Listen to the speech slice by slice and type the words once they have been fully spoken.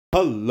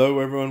Hello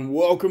everyone,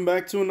 welcome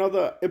back to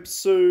another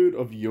episode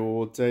of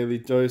your Daily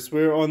Dose.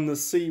 We're on the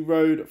Sea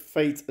Road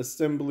Fate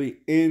Assembly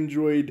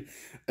Android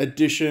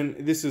edition.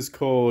 This is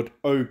called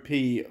OP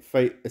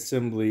Fate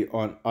Assembly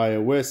on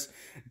iOS.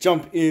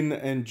 Jump in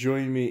and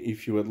join me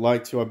if you would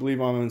like to. I believe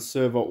I'm on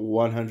server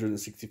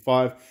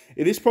 165.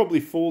 It is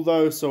probably full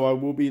though, so I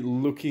will be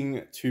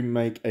looking to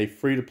make a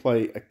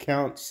free-to-play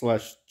account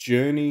slash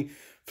journey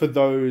for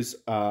those.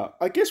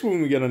 I guess when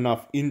we get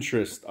enough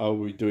interest, I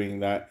will be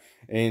doing that.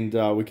 And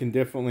we can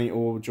definitely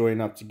all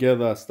join up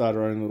together, start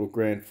our own little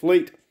grand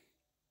fleet.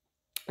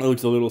 It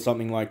looks a little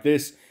something like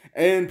this,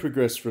 and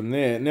progress from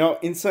there. Now,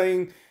 in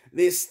saying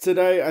this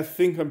today, I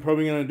think I'm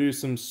probably going to do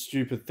some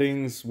stupid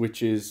things,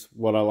 which is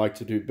what I like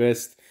to do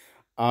best.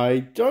 I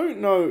don't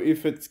know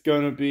if it's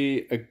going to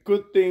be a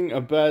good thing,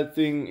 a bad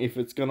thing, if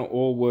it's going to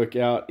all work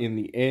out in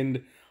the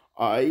end.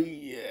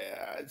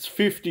 It's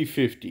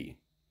 50-50.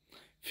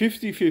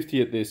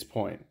 50-50 at this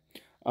point.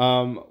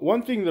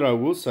 One thing that I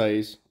will say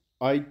is,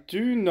 I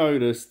do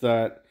notice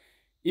that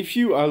if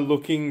you are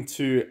looking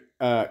to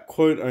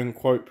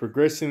quote-unquote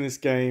progress in this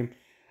game,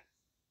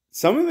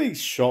 some of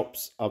these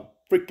shops are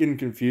freaking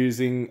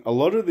confusing. A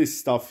lot of this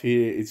stuff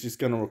here is just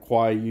going to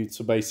require you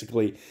to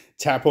basically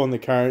tap on the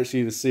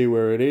currency to see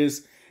where it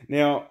is.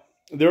 Now,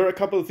 there are a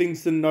couple of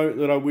things to note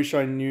that I wish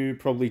I knew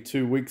probably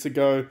 2 weeks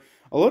ago.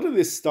 A lot of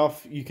this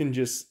stuff you can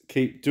just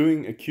keep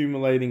doing,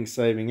 accumulating,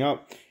 saving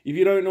up. If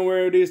you don't know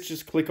where it is,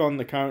 just click on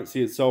the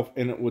currency itself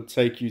and it would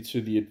take you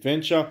to the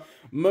adventure.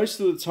 Most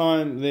of the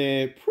time,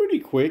 they're pretty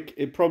quick.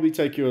 It'd probably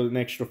take you an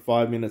extra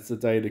 5 minutes a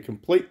day to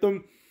complete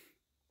them.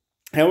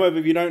 However,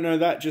 if you don't know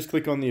that, just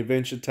click on the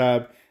adventure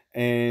tab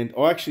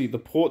or actually the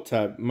port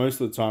tab.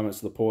 Most of the time, it's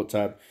the port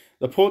tab.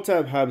 The port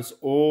tab has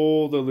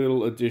all the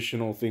little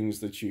additional things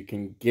that you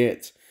can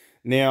get.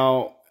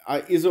 Now,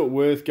 is it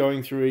worth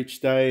going through each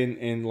day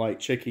and like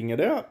checking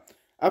it out?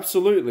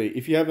 Absolutely.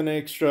 If you have an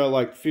extra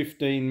like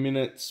 15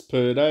 minutes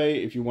per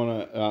day, if you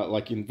want to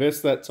like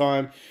invest that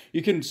time,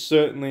 you can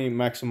certainly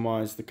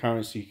maximize the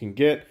currency you can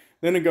get.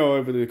 Then go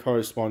over to the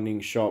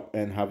corresponding shop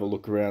and have a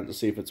look around to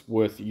see if it's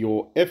worth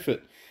your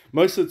effort.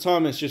 Most of the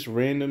time, it's just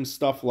random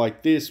stuff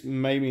like this,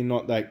 maybe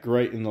not that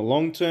great in the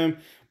long term,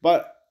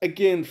 but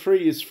again,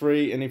 free is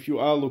free, and if you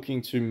are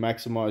looking to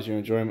maximize your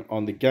enjoyment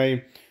on the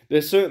game,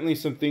 there's certainly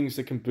some things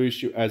that can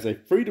boost you as a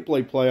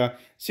free-to-play player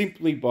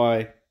simply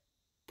by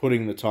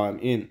putting the time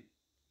in.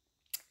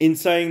 In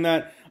saying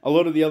that, a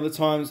lot of the other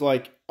times,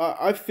 like,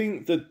 I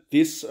think that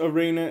this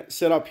arena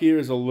setup here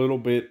is a little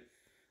bit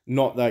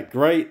not that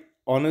great.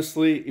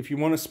 Honestly, if you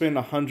want to spend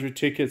 100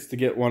 tickets to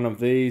get one of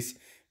these,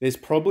 there's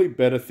probably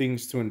better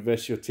things to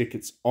invest your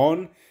tickets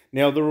on.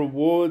 Now, the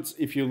rewards,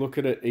 if you look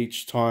at it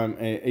each time,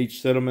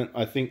 each settlement,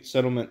 I think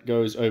settlement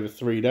goes over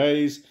 3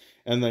 days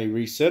and they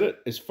reset it.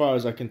 As far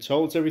as I can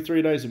tell, it's every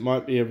 3 days. It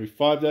might be every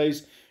 5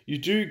 days. You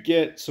do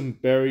get some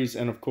berries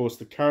and, of course,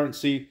 the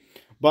currency.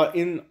 But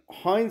in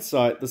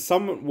hindsight, the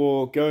Summit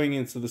War going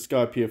into the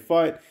Skypiea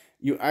fight,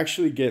 you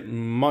actually get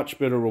much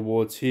better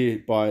rewards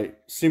here by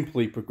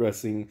simply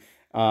progressing.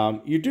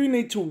 You do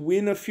need to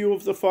win a few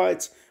of the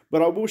fights,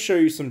 but I will show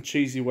you some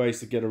cheesy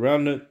ways to get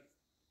around it.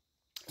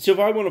 So if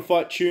I want to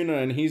fight Tuna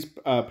and his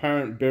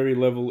apparent berry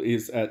level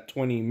is at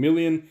 20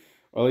 million,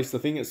 or at least I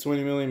think it's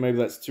 20 million, maybe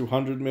that's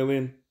 200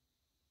 million.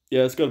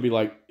 Yeah, it's got to be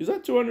like, is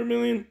that 200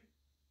 million?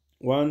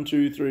 1,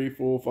 2, 3,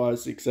 4, 5,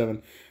 6,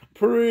 7.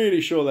 Pretty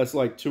sure that's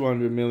like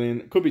 200 million.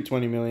 It could be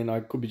 20 million.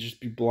 I could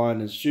just be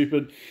blind and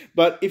stupid.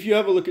 But if you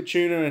have a look at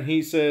Tuna and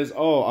he says,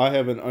 oh, I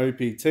have an OP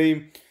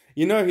team,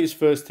 you know his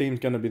first team's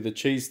going to be the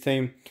cheese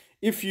team.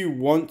 If you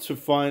want to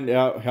find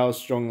out how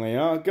strong they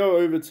are, go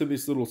over to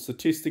this little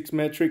statistics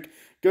metric,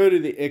 go to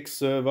the X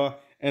server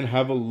and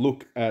have a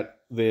look at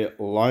their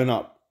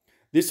lineup.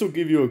 This will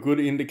give you a good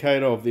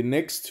indicator of the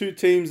next two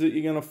teams that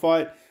you're going to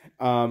fight.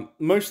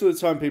 Most of the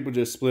time, people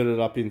just split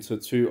it up into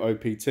 2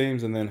 OP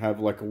teams and then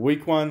have like a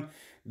weak one.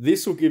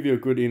 This will give you a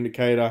good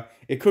indicator.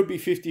 It could be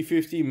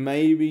 50-50.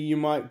 Maybe you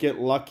might get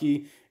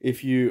lucky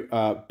if you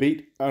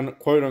beat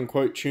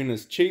quote-unquote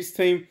Tuna's cheese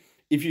team.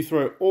 If you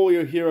throw all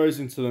your heroes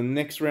into the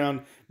next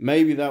round,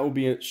 maybe that will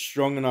be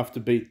strong enough to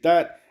beat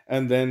that,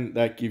 and then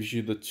that gives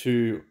you the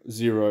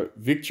 2-0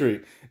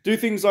 victory. Do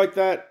things like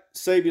that,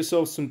 save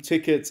yourself some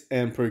tickets,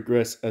 and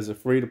progress as a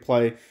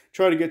free-to-play.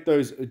 Try to get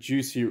those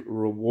juicy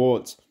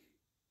rewards.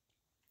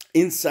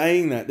 In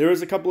saying that, there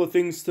is a couple of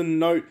things to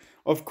note.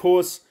 Of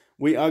course,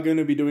 we are going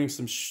to be doing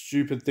some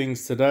stupid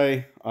things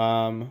today.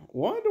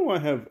 Why do I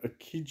have a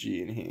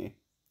Kiji in here?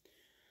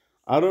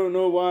 I don't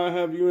know why I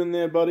have you in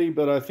there, buddy,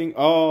 but I think,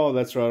 oh,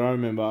 that's right, I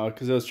remember,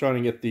 because I was trying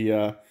to get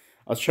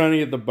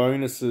the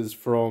bonuses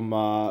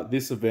from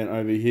this event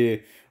over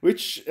here,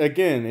 which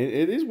again,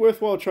 it is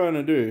worthwhile trying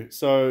to do.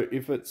 So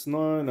if it's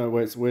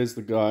where's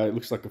the guy? It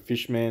looks like a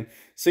fish man.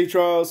 Sea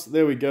trials,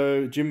 there we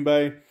go,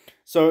 Jimbei.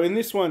 So in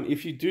this one,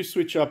 if you do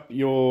switch up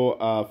your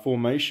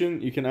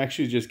formation, you can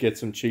actually just get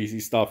some cheesy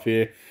stuff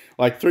here.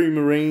 Like 3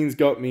 Marines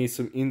got me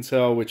some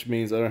intel, which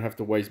means I don't have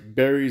to waste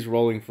berries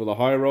rolling for the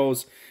high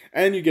rolls.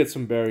 And you get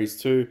some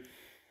berries too.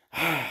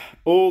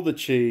 All the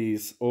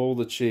cheese, all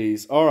the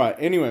cheese. All right,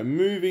 anyway,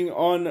 moving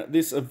on.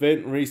 This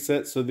event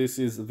reset, so this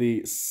is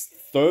the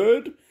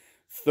third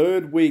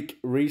week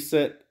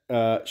reset.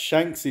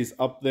 Shanks is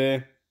up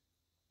there.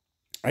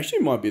 Actually,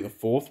 it might be the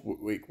fourth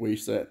week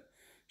reset.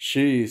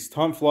 Jeez,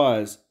 time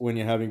flies when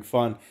you're having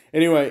fun.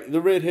 Anyway,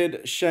 the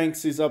redhead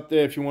Shanks is up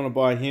there if you want to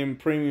buy him.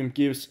 Premium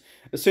gifts.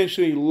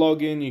 Essentially,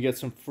 log in, you get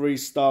some free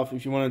stuff.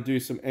 If you want to do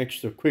some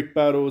extra quick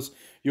battles,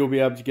 you'll be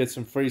able to get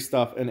some free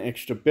stuff and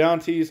extra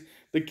bounties.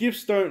 The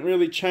gifts don't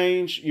really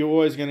change. You're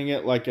always going to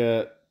get like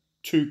a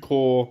 2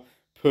 core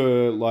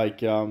per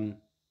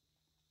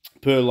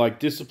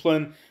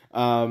discipline.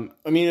 I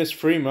mean, there's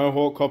free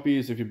Mohawk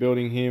copies if you're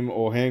building him,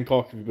 or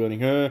Hancock if you're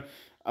building her.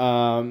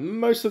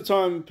 Most of the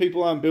time,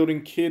 people aren't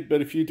building Kid,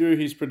 but if you do,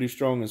 he's pretty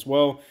strong as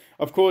well.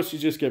 Of course, you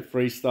just get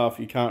free stuff.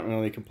 You can't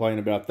really complain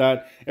about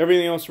that.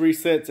 Everything else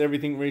resets.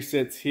 Everything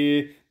resets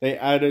here. They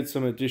added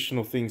some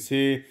additional things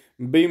here.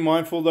 Be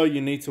mindful, though, you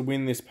need to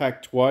win this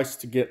pack twice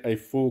to get a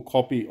full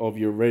copy of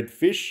your red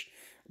fish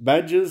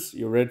badges,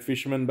 your red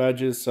fisherman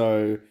badges.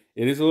 So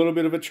it is a little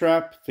bit of a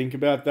trap. Think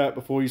about that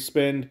before you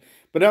spend.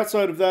 But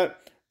outside of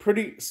that,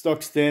 pretty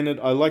stock standard.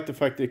 I like the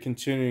fact they're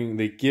continuing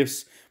the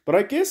gifts. But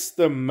I guess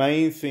the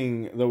main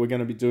thing that we're going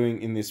to be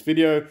doing in this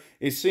video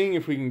is seeing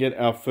if we can get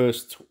our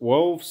first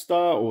 12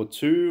 star or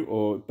 2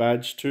 or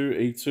badge 2,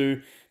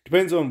 E2.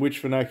 Depends on which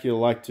vernacular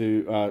you like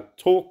to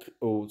talk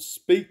or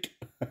speak,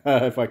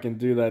 if I can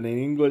do that in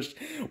English.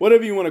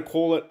 Whatever you want to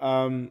call it.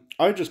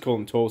 I just call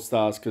them 12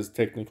 stars because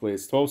technically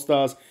it's 12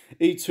 stars.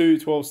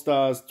 E2, 12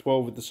 stars,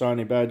 12 with the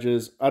shiny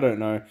badges. I don't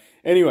know.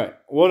 Anyway,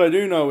 what I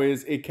do know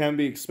is it can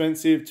be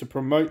expensive to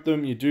promote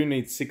them. You do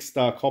need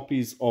 6-star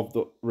copies of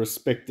the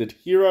respected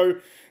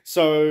hero.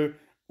 So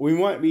we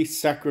might be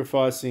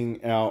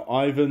sacrificing our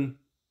Ivan.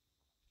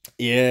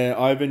 Yeah,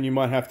 Ivan, you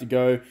might have to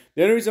go.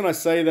 The only reason I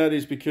say that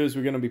is because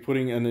we're going to be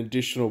putting an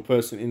additional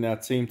person in our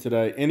team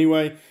today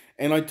anyway.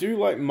 And I do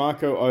like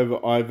Marco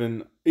over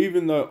Ivan,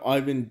 even though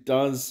Ivan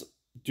does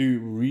do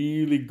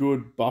really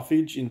good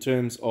buffage in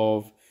terms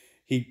of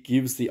he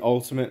gives the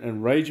ultimate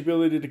and rage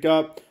ability to go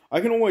up. I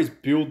can always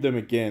build them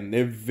again.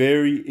 They're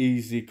very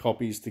easy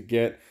copies to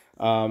get.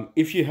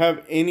 If you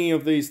have any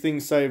of these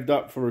things saved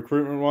up for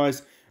recruitment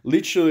wise,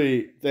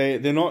 literally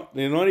they're not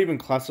even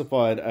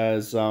classified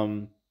as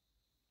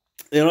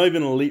they're not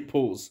even elite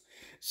pools.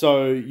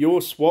 So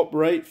your swap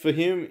rate for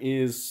him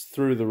is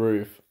through the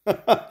roof.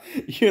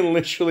 You can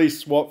literally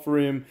swap for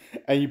him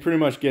and you pretty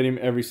much get him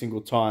every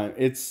single time.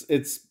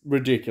 It's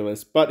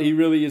ridiculous. But he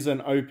really is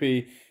an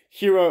OP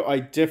hero. I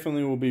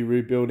definitely will be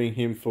rebuilding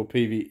him for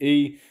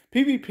PvE.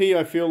 PvP,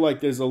 I feel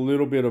like there's a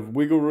little bit of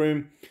wiggle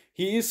room.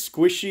 He is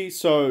squishy,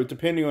 so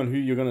depending on who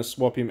you're going to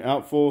swap him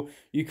out for,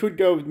 you could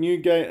go with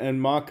Newgate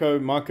and Marco.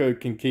 Marco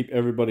can keep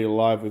everybody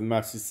alive with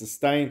massive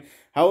sustain.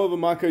 However,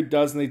 Marco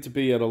does need to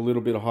be at a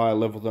little bit higher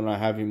level than I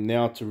have him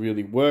now to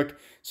really work.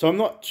 So I'm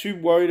not too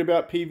worried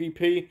about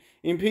PvP.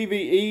 In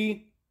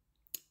PvE,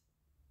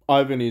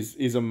 Ivan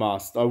is a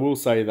must. I will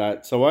say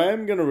that. So I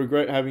am going to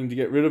regret having to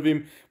get rid of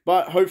him.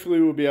 But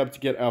hopefully we'll be able to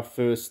get our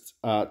first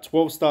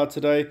 12-star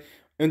today.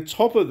 On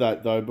top of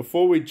that, though,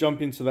 before we jump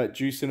into that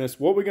juiciness,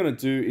 what we're going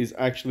to do is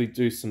actually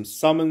do some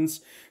summons.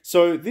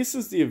 So this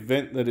is the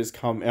event that has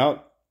come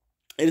out.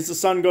 It is the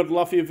Sun God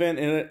Luffy event,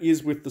 and it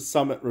is with the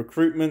Summit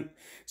recruitment.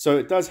 So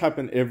it does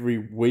happen every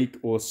week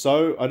or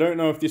so. I don't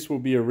know if this will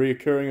be a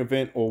reoccurring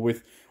event or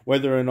with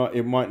whether or not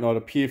it might not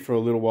appear for a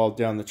little while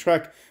down the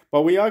track.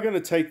 But we are going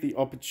to take the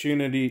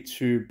opportunity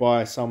to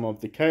buy some of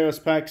the Chaos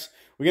packs.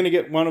 We're going to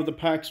get one of the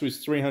packs with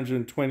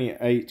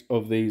 328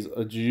 of these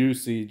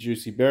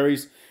juicy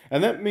berries.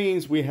 And that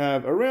means we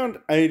have around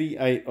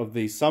 88 of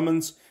these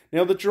summons.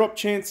 Now, the drop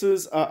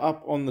chances are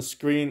up on the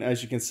screen.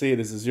 As you can see,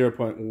 there's a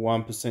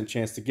 0.1%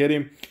 chance to get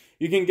him.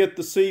 You can get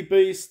the Sea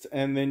Beast,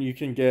 and then you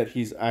can get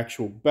his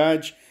actual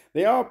badge.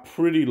 They are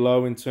pretty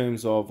low in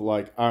terms of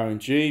like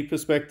RNG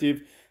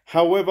perspective.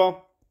 However,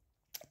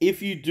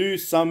 if you do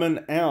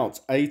summon out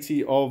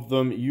 80 of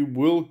them, you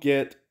will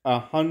get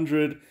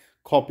 100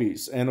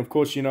 copies. And of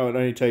course, you know, it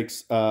only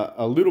takes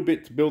a little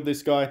bit to build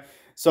this guy.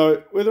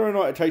 So whether or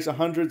not it takes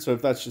 100, so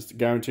if that's just a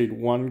guaranteed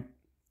one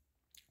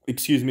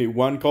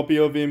copy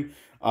of him,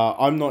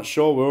 I'm not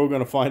sure. We're all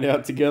going to find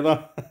out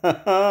together.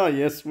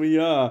 Yes, we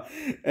are.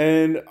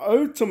 And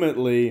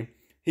ultimately,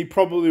 he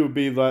probably would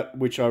be that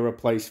which I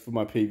replace for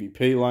my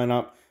PvP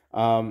lineup.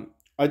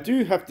 I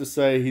do have to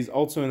say his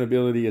ultimate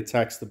ability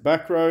attacks the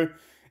back row.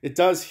 It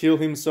does heal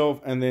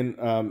himself and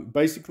then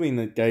basically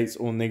negates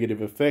all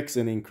negative effects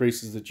and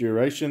increases the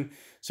duration.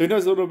 So he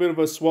does a little bit of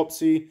a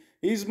swapsy.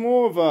 He's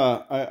more of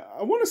a,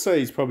 I want to say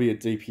he's probably a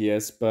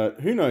DPS,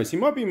 but who knows? He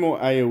might be more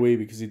AoE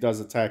because he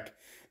does attack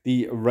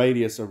the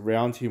radius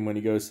around him when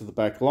he goes to the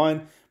back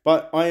line.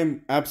 But I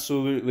am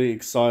absolutely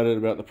excited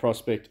about the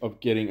prospect of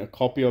getting a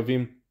copy of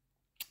him.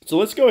 So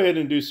let's go ahead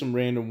and do some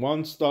random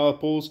 1-star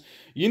pulls.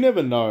 You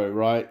never know,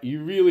 right?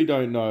 You really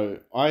don't know.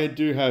 I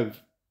do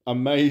have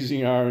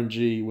amazing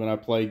RNG when I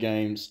play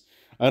games.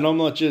 And I'm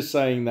not just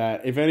saying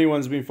that. If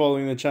anyone's been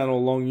following the channel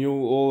along,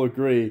 you'll all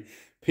agree.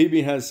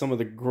 PB has some of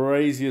the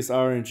craziest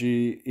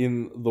RNG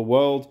in the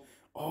world.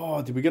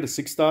 Oh, did we get a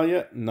 6-star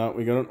yet? No,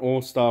 we got an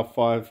all-star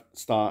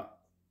 5-star.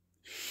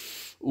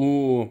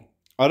 Ooh,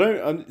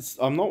 I'm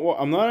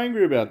not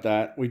angry about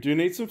that. We do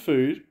need some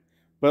food,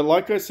 but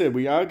like I said,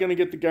 we are going to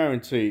get the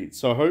guaranteed.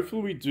 So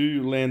hopefully we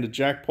do land a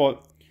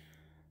jackpot.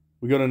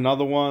 We got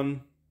another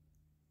one,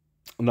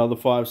 another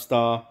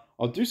 5-star.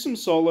 I'll do some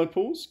solo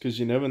pulls because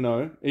you never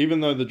know. Even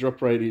though the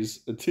drop rate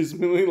is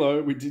abysmally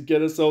low, we did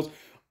get ourselves.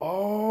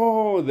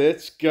 Oh,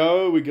 let's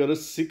go. We got a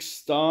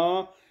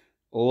 6-star.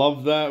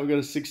 Love that. We got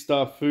a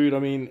 6-star food. I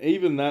mean,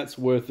 even that's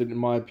worth it in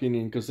my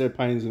opinion because they're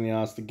pains in the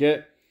ass to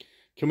get.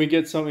 Can we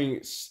get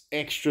something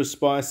extra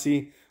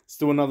spicy? Let's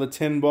do another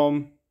 10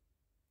 bomb.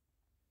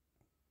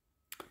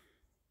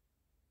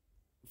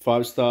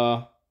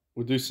 5-star.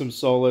 We'll do some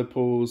solo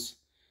pulls.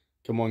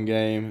 Come on,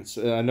 game.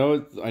 I know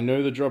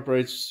the drop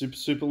rate's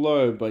super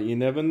low, but you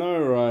never know,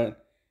 right?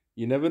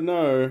 You never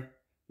know.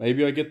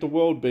 Maybe I get the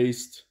world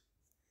beast.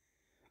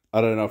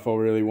 I don't know if I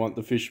really want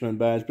the fisherman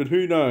badge, but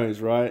who knows,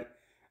 right?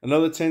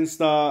 Another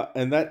 10-star,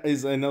 and that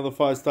is another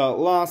 5-star.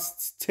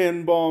 Last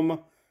 10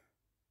 bomb.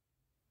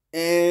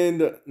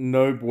 And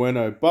no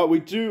bueno. But we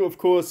do, of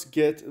course,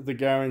 get the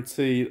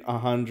guaranteed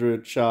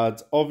 100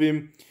 shards of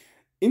him.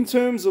 In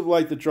terms of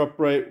like the drop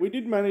rate, we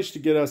did manage to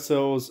get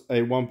ourselves a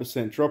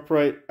 1% drop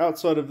rate.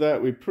 Outside of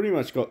that, we pretty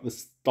much got the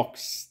stock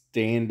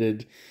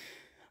standard.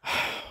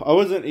 I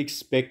wasn't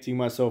expecting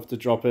myself to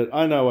drop it.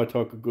 I know I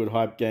talk a good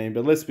hype game,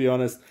 but let's be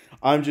honest,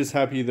 I'm just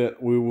happy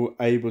that we were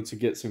able to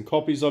get some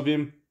copies of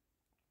him.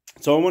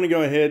 So I want to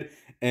go ahead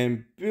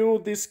and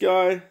build this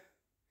guy.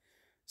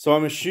 So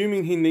I'm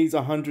assuming he needs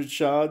 100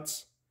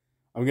 shards.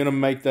 I'm going to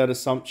make that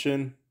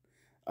assumption.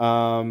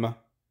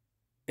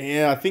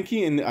 Yeah, I think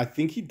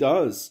he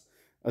does.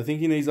 I think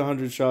he needs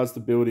 100 shards to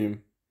build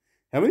him.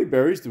 How many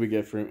berries do we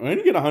get for him? I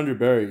only get 100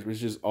 berries,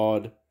 which is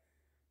odd.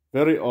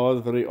 Very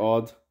odd, very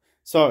odd.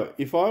 So,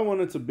 if I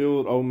wanted to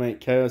build Old Mate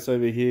Chaos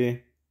over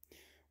here,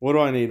 what do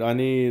I need? I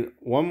need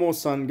one more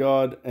Sun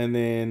God and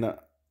then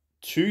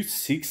 2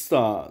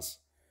 6-stars.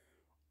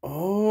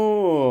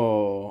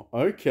 Oh,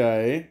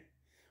 okay.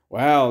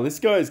 Wow, this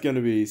guy is going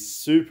to be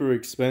super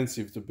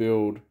expensive to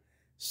build.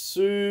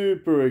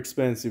 Super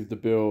expensive to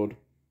build.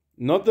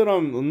 Not that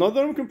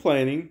I'm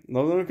complaining.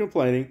 Not that I'm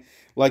complaining.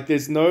 Like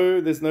there's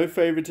no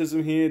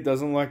favoritism here. It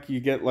doesn't like you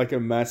get like a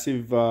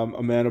massive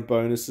amount of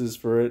bonuses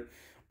for it.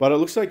 But it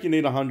looks like you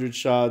need 100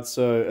 shards,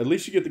 so at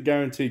least you get the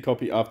guaranteed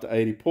copy after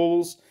 80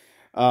 pulls.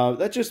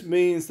 That just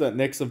means that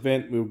next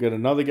event we'll get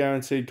another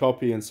guaranteed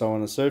copy and so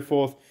on and so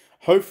forth.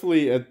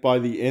 Hopefully by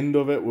the end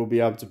of it we'll be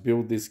able to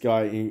build this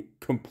guy in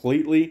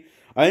completely.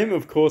 I am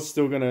of course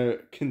still going to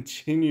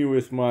continue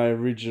with my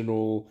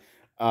original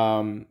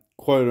quote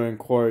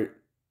unquote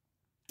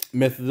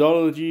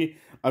methodology.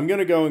 I'm going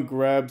to go and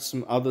grab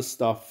some other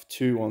stuff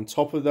too on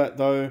top of that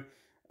though.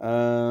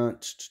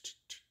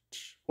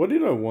 What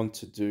did I want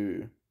to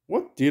do?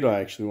 What did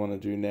I actually want to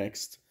do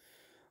next?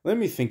 Let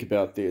me think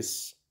about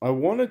this. I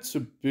wanted to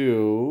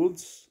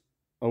build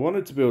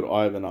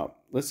Ivan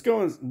up. Let's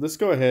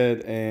go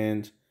ahead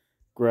and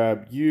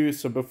grab you.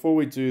 So before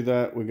we do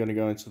that, we're going to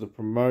go into the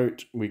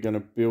promote. We're going to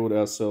build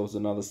ourselves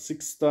another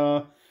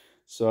 6-star.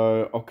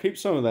 So I'll keep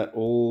some of that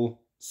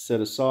all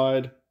set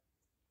aside.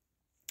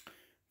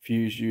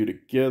 Fuse you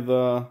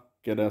together.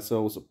 Get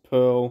ourselves a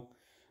pearl.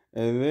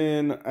 And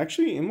then,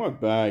 actually, in my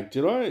bag,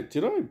 did we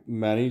even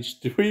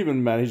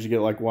manage to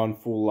get like one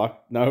full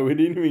luck? No, we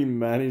didn't even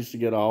manage to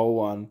get a whole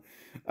one.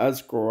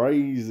 That's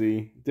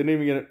crazy. Didn't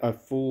even get a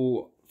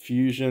full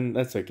fusion.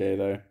 That's okay,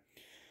 though.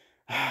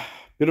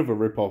 Bit of a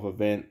rip-off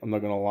event, I'm not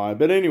going to lie.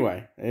 But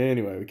anyway,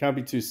 we can't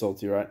be too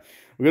salty, right?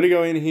 We're going to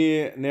go in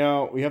here.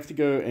 Now, we have to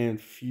go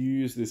and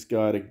fuse this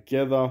guy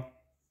together.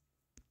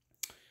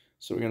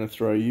 So we're going to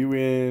throw you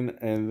in,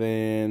 and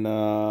then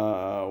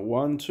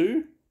 1,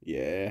 2.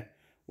 Yeah.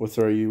 We'll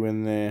throw you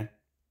in there.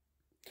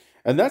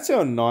 And that's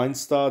our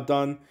 9-star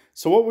done.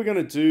 So what we're going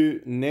to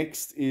do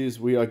next is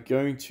we are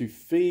going to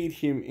feed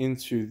him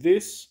into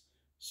this.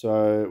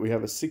 So we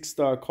have a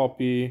 6-star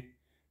copy.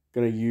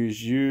 Going to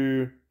use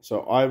you.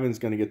 So Ivan's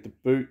going to get the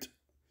boot.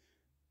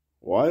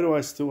 Why do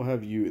I still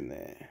have you in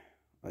there?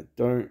 I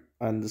don't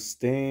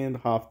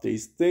understand half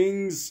these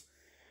things.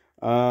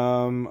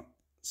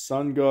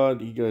 Sun God,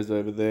 he goes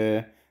over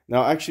there.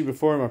 Now, actually,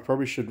 before him, I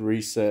probably should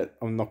reset.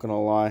 I'm not going to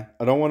lie.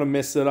 I don't want to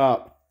mess it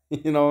up.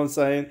 You know what I'm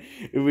saying?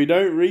 If we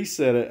don't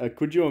reset it,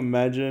 could you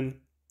imagine?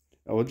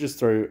 I will just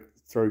throw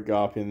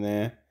Garp in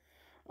there.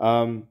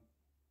 All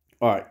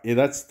right. Yeah,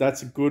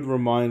 that's a good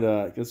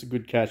reminder. That's a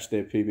good catch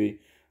there, PB.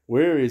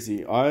 Where is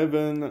he?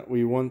 Ivan,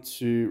 we want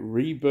to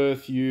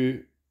rebirth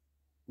you.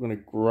 We're going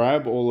to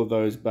grab all of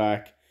those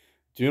back.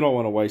 Do not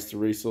want to waste the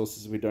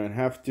resources if we don't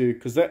have to,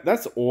 because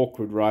that's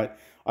awkward, right?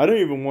 I don't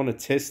even want to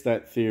test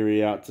that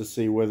theory out to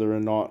see whether or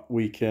not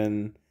we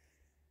can,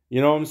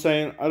 you know what I'm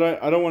saying? I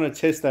don't want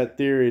to test that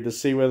theory to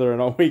see whether or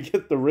not we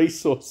get the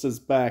resources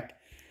back.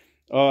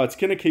 Oh, it's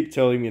going to keep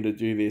telling me to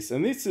do this.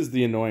 And this is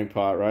the annoying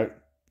part, right?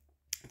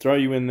 Throw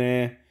you in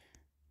there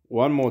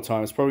one more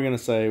time. It's probably going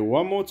to say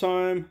one more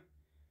time.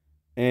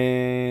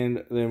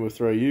 And then we'll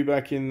throw you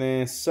back in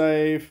there.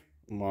 Save.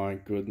 My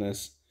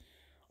goodness.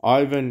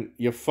 Ivan,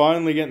 you're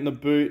finally getting the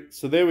boot.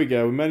 So there we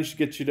go. We managed to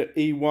get you to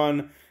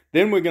E1.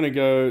 Then we're going to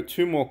go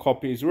 2 more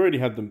copies. We already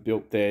have them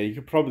built there. You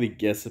could probably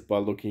guess it by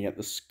looking at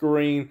the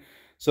screen.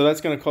 So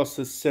that's going to cost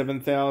us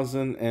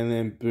 7,000. And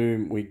then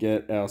boom, we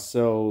get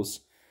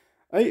ourselves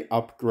a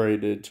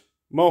upgraded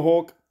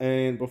Mohawk.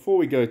 And before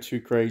we go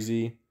too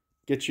crazy,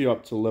 get you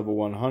up to level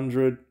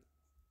 100. I'm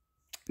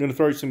going to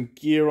throw some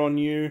gear on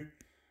you.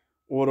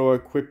 Auto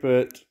equip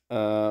it.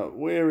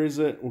 Where is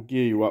it? We'll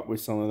gear you up with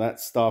some of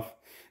that stuff.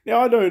 Now,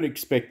 I don't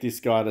expect this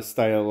guy to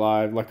stay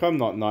alive. Like, I'm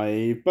not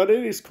naive, but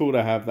it is cool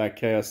to have that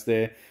chaos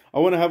there. I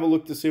want to have a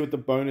look to see what the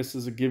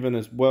bonuses are given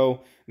as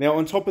well. Now,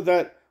 on top of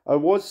that, I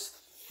was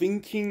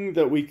thinking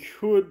that we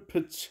could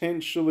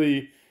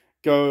potentially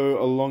go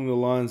along the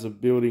lines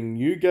of building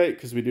Newgate,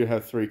 because we do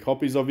have 3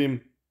 copies of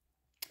him.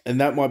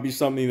 And that might be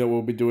something that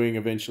we'll be doing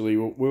eventually.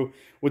 We'll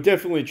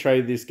definitely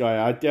trade this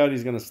guy. I doubt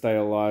he's going to stay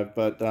alive,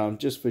 but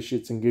just for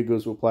shits and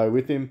giggles, we'll play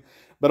with him.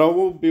 But I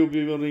will be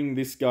building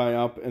this guy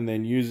up and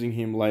then using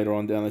him later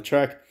on down the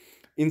track.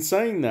 In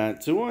saying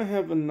that, do I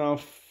have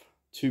enough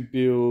to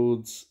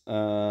build...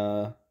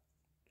 do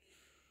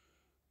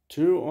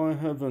I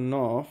have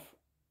enough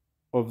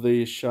of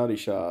these shardy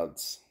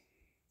shards?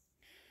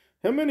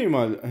 How many am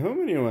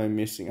I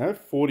missing? I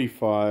have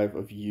 45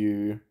 of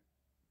you.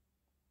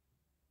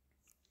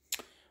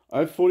 I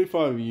have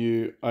 45 of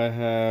you. I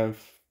have...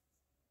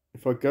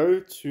 If I go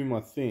to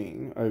my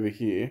thing over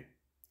here,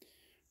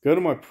 go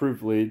to my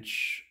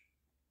privilege,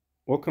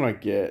 what can I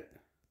get?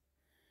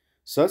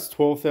 So that's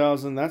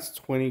 12,000, that's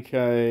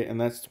 20k,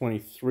 and that's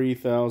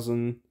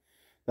 23,000.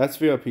 That's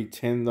VIP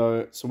 10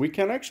 though. So we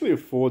can actually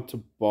afford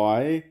to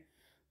buy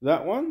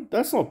that one.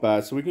 That's not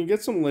bad. So we can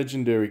get some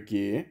legendary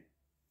gear.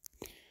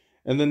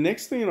 And the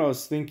next thing that I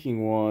was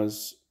thinking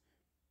was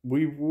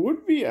we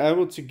would be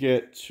able to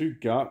get 2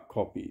 Garp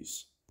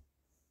copies.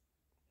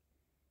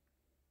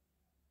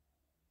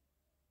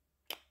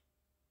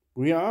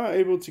 We are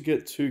able to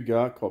get 2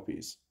 Garp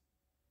copies.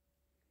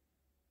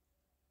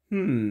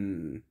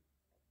 If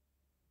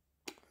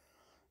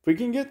we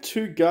can get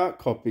 2 Garp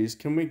copies,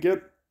 can we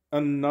get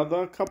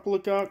another couple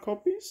of Garp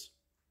copies?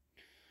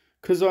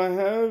 Because I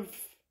have...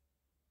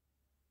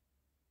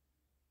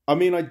 I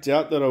mean, I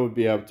doubt that I would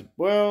be able to...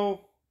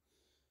 Well...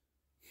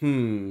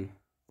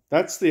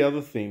 That's the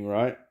other thing,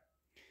 right?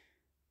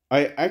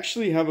 I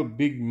actually have a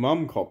Big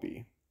Mum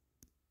copy.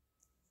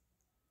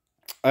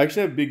 I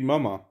actually have Big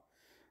Mama.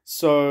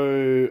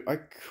 So, I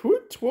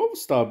could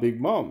 12-star Big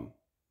Mum.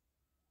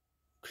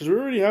 Because we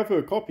already have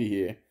her copy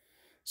here.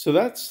 So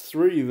that's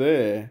 3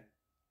 there.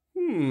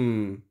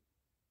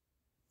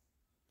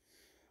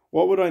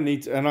 What would I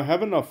need to... And I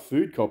have enough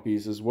food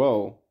copies as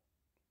well.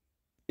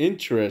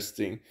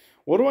 Interesting.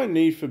 What do I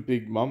need for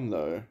Big Mum,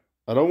 though?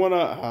 I don't want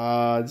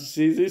to...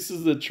 see, this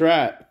is the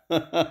trap.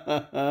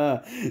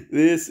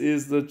 This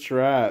is the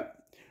trap.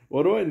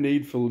 What do I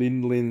need for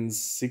Lin Lin's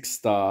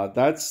 6-star?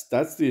 That's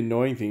the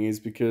annoying thing, is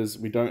because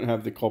we don't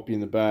have the copy in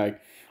the bag.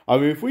 I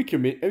mean, if we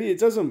commit... I mean, it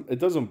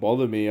doesn't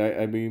bother me.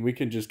 I mean, we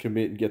can just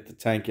commit and get the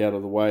tank out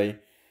of the way.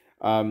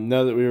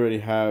 Now that we already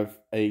have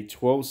a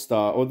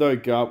 12-star, although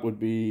Garp would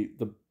be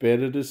the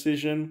better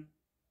decision.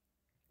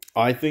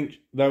 I think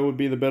that would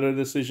be the better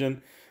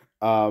decision.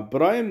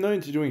 But I am known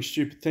to doing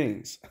stupid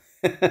things.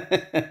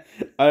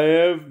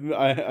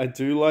 I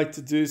do like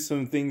to do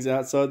some things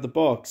outside the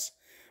box.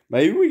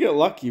 Maybe we get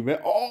lucky, man.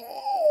 Oh!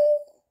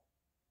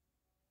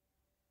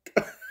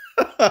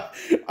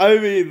 I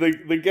mean,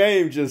 the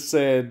game just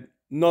said,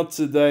 not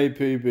today,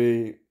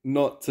 PB.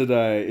 Not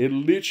today. It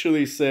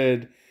literally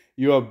said,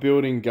 you are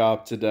building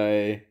Garp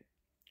today.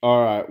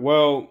 Alright,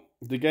 well,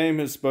 the game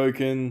has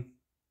spoken.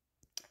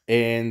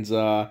 And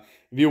if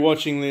you're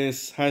watching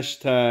this,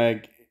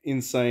 hashtag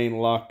insane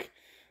luck.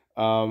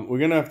 We're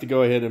going to have to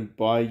go ahead and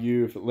buy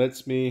you, if it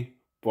lets me,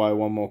 buy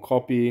 1 more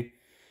copy.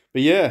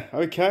 But yeah,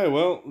 okay,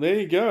 well, there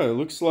you go.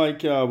 Looks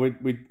like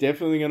we're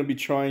definitely going to be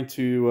trying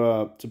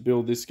to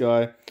build this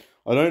guy.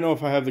 I don't know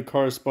if I have the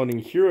corresponding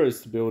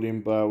heroes to build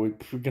him, but we're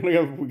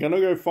gonna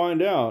go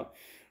find out.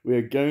 We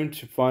are going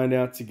to find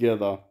out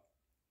together.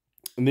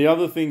 And the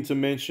other thing to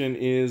mention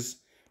is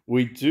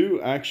we do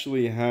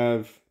actually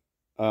have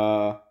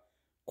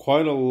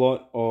quite a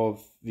lot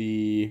of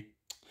the...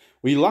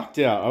 We lucked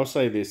out, I'll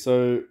say this.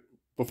 So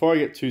before I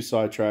get too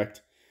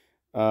sidetracked,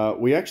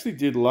 we actually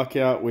did luck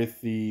out with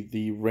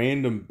the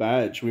random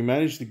badge. We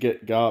managed to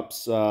get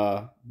Garp's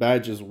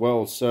badge as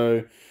well.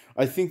 So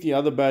I think the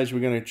other badge we're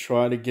going to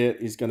try to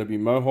get is going to be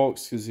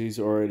Mohawks, because he's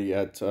already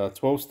at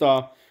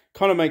 12-star.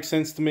 Kind of makes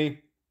sense to me.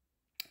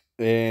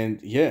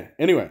 And yeah,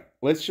 anyway,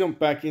 let's jump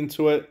back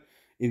into it.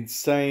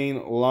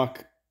 Insane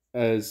luck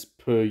as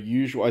per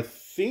usual. I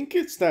think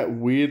it's that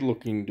weird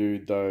looking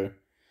dude though.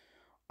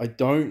 I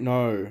don't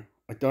know.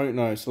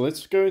 So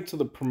let's go to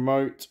the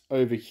promote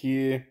over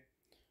here.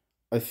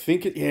 I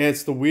think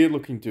it's the weird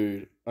looking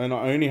dude. And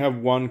I only have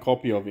 1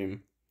 copy of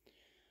him.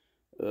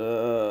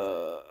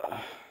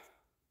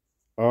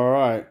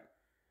 Alright.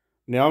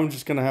 Now I'm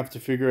just going to have to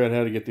figure out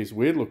how to get this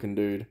weird looking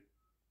dude.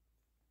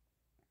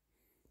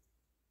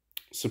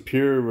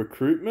 Superior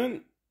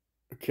recruitment?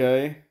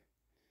 Okay.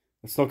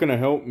 It's not going to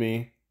help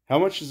me. How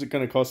much is it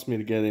going to cost me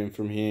to get him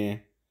from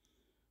here?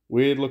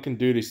 Weird looking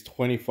dude is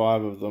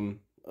 25 of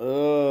them.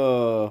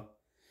 I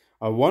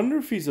wonder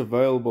if he's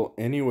available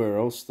anywhere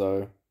else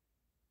though.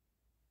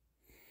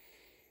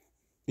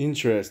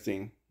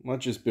 Interesting. Might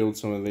just build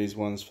some of these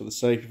ones for the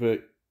sake of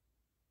it.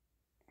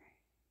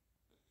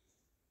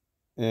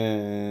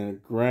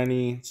 And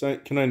Granny. So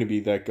it can only be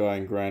that guy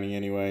and Granny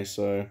anyway,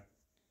 so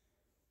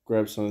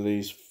grab some of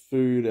these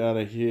food out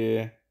of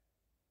here.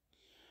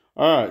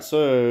 Alright,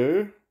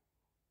 so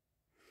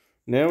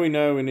now we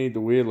know we need the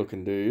weird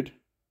looking dude.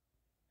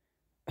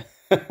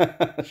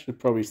 I should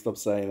probably stop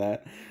saying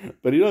that.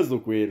 But he does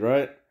look weird,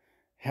 right?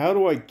 How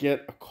do I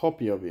get a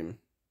copy of him?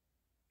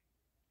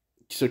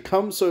 To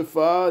come so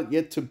far,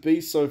 yet to be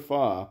so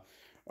far.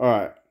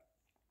 Alright.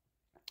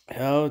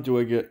 How do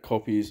I get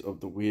copies of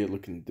the weird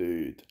looking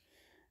dude?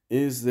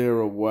 Is there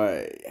a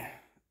way?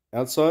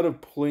 Outside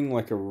of pulling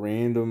like a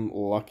random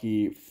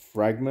lucky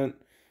fragment,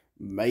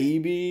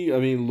 maybe. I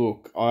mean,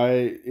 look,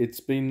 it's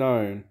been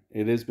known.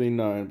 It has been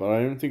known, but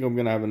I don't think I'm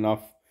gonna have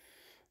enough.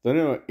 I don't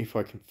know if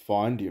I can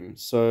find him.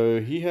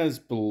 So he has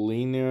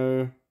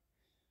Bellino.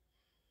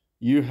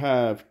 You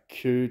have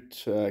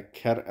Kaku's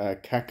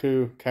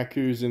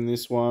in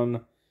this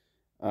one.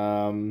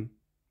 Damn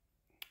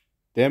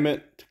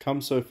it, to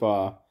come so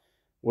far.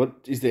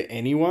 What is there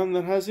anyone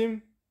that has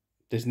him?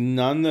 There's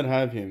none that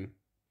have him.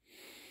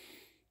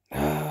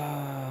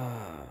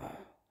 How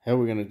are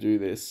we gonna do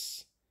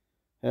this?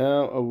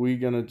 How are we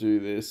gonna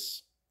do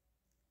this?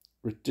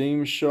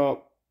 Redeem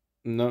shop.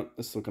 Nope,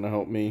 that's not gonna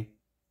help me.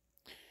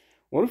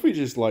 What if we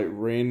just like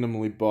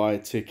randomly buy a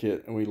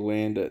ticket and we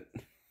land it?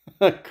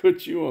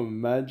 Could you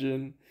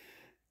imagine?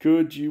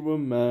 Could you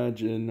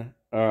imagine?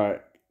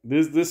 Alright.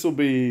 This will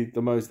be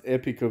the most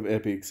epic of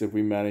epics if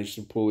we manage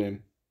to pull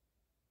him.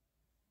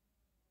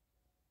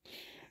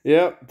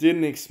 Yep,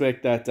 didn't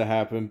expect that to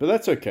happen, but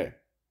that's okay.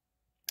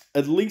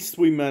 At least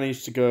we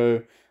managed to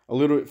go a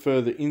little bit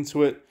further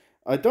into it.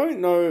 I don't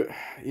know.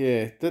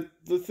 Yeah,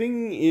 the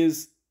thing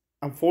is,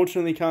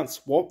 unfortunately, can't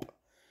swap.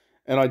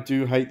 And I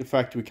do hate the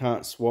fact we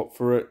can't swap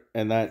for it,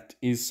 and that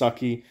is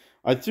sucky.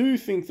 I do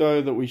think,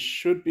 though, that we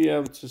should be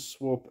able to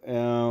swap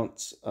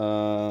out...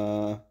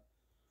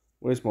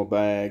 where's my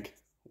bag?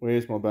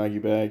 Where's my baggy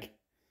bag?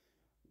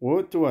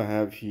 What do I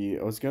have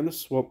here? I was going to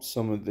swap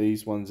some of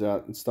these ones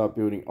out and start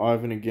building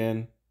Ivan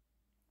again.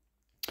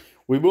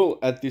 We will,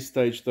 at this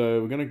stage,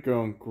 though, we're going to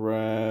go and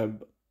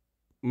grab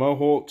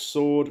Mohawk's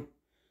sword.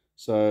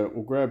 So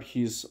we'll grab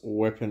his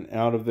weapon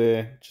out of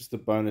there, just to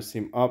bonus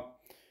him up.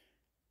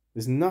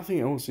 There's nothing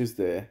else, is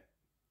there?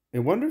 I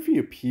wonder if he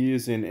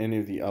appears in any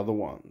of the other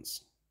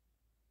ones.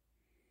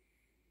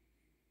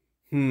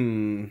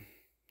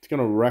 It's going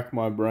to rack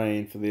my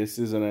brain for this,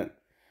 isn't it?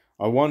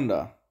 I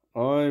wonder.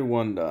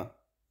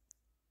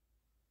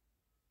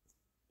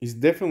 He's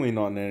definitely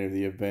not in any of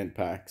the event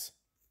packs.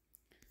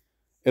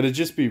 It'd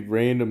just be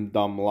random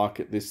dumb luck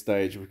at this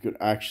stage if we could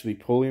actually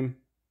pull him.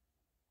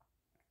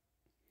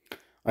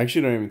 I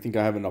actually don't even think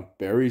I have enough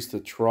berries to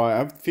try. I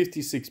have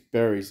 56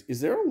 berries.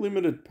 Is there a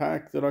limited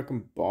pack that I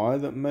can buy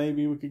that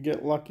maybe we could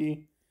get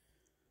lucky?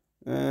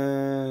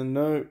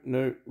 No.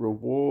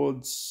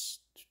 Rewards.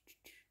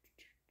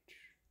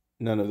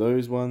 None of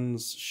those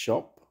ones.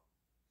 Shop.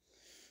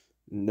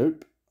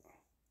 Nope.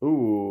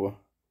 Ooh.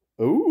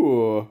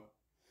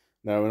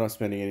 No, we're not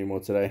spending any more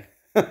today.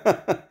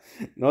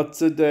 Not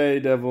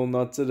today, devil,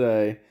 not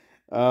today.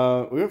 We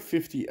got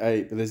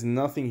 58, but there's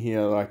nothing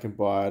here that I can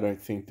buy, I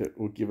don't think, that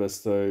will give us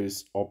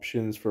those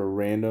options for a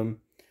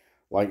random.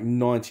 Like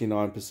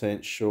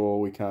 99% sure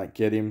we can't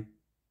get him.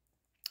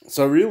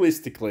 So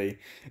realistically,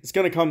 it's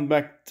going to come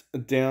back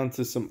down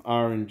to some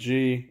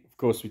RNG. Of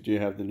course, we do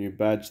have the new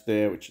badge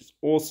there, which is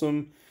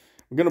awesome.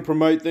 We're going to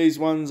promote these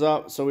ones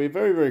up, so we're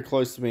very, very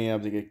close to being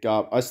able to get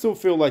GARP. I still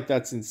feel like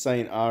that's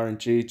insane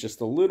RNG,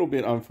 just a little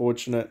bit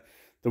unfortunate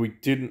that we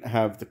didn't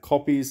have the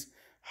copies.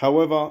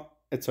 However,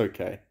 it's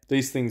okay.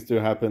 These things do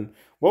happen.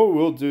 What we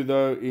will do,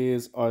 though,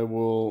 is I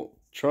will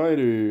try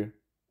to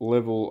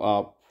level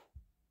up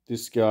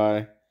this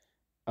guy.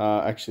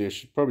 Actually, I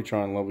should probably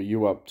try and level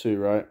you up too,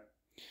 right?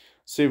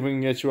 See if we can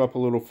get you up a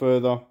little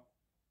further.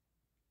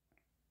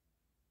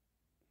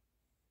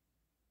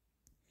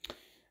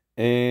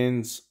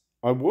 And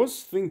I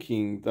was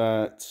thinking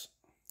that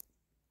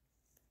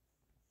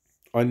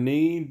I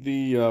need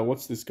the,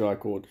 what's this guy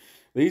called?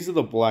 These are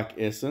the black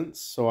essence.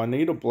 So I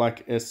need a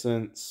black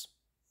essence.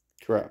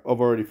 Crap, I've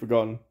already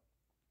forgotten.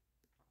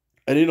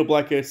 I need a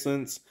black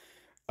essence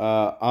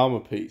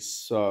armor piece.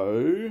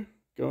 So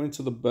go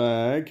into the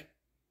bag.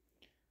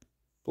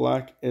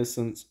 Black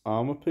essence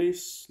armor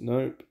piece.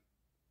 Nope.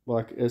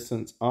 Black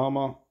essence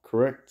armor.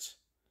 Correct.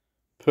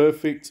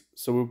 Perfect.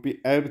 So we'll be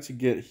able to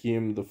get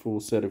him the full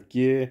set of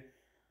gear.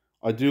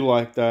 I do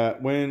like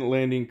that. When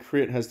landing,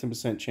 crit has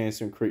 10% chance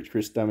to increase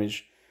crit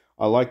damage.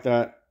 I like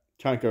that.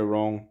 Can't go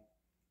wrong.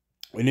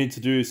 We need to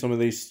do some of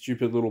these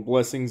stupid little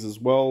blessings as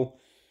well.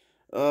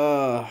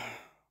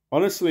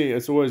 Honestly,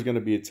 it's always going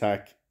to be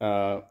attack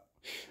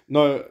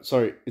No,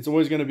 sorry. It's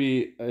always going to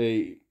be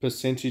a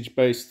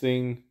percentage-based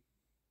thing.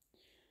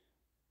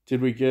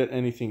 Did we get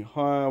anything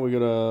higher? We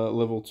got a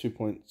level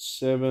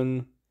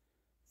 2.7.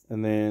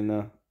 And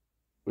then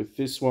with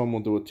this one,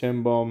 we'll do a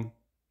 10 bomb.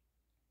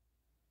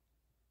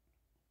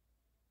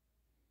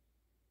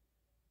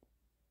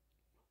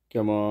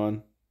 Come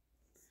on.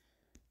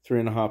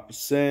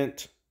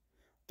 3.5%.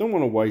 Don't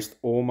want to waste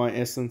all my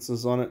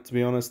essences on it, to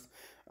be honest.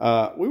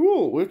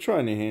 We'll try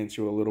and enhance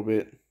you a little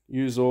bit.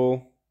 Use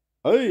all.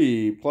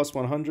 Hey, plus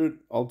 100.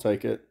 I'll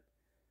take it.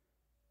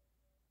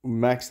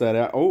 Max that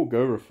out. Oh,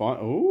 go refine.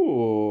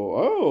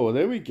 Oh,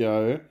 there we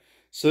go.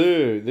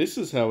 So this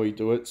is how we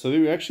do it. So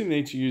we actually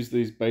need to use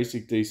these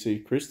basic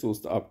DC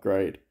crystals to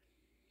upgrade.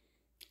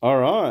 All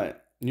right,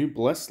 new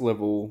bless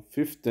level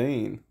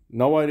 15.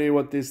 No idea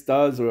what this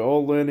does. We're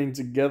all learning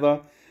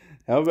together.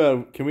 How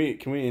about can we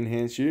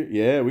enhance you?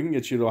 Yeah, we can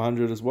get you to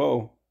 100 as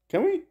well.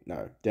 Can we?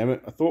 No, damn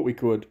it. I thought we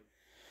could.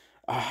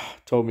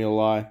 Told me a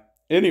lie.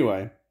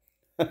 Anyway,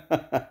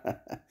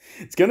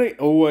 it's gonna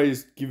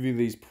always give you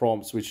these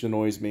prompts, which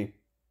annoys me.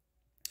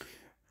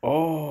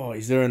 Oh,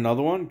 is there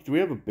another one? Do we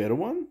have a better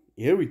one?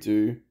 Yeah, we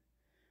do.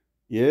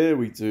 Yeah,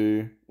 we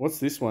do. What's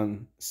this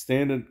one?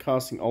 Standard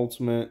casting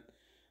ultimate.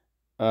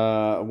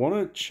 I want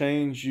to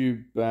change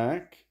you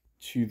back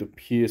to the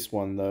Pierce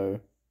one though.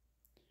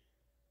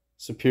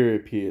 Superior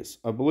Pierce.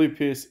 I believe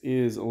Pierce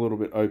is a little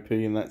bit OP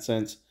in that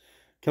sense.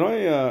 Can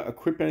I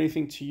equip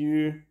anything to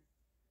you?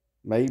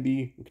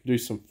 Maybe. We can do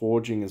some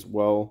forging as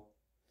well.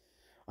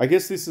 I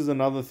guess this is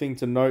another thing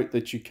to note,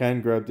 that you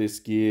can grab this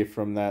gear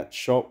from that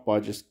shop by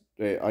just...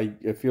 I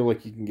feel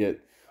like you can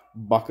get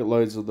bucket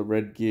loads of the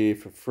red gear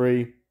for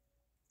free.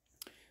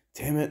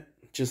 Damn it.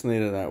 Just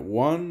needed that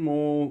one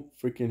more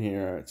freaking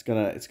hero. It's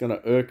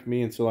gonna irk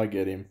me until I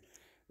get him.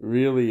 It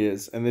really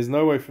is. And there's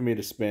no way for me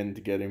to spend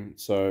to get him.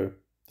 So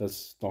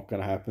that's not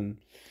gonna happen.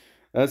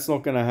 That's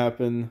not gonna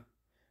happen.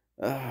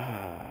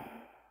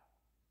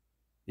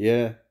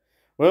 Yeah.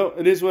 Well,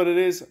 it is what it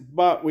is.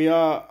 But we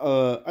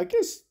are, I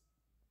guess,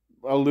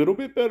 a little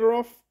bit better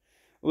off.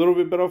 A little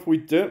bit better off. We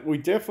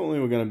definitely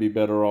were going to be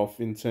better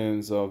off in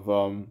terms of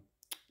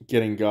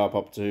getting Garp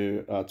up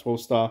to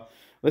 12 star.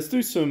 Let's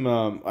do some...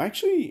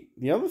 actually,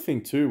 the other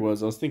thing too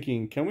was I was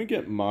thinking, can we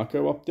get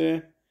Marco up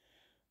there?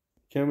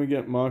 Can we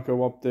get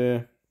Marco up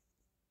there?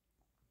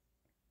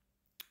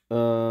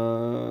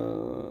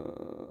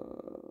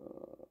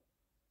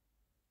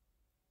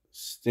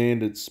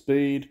 Standard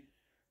speed.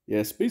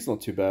 Yeah, speed's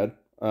not too bad.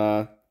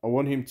 I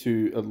want him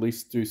to at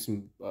least do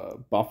some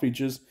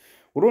buffages.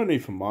 What do I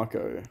need for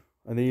Marco?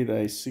 I need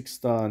a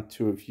 6-star and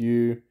 2 of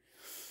you.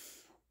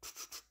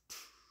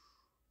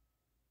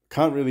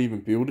 Can't really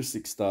even build a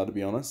 6-star, to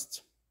be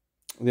honest.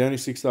 The only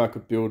 6-star I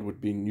could build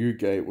would be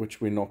Newgate, which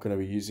we're not going to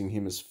be using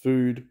him as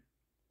food.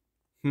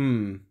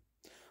 Oh,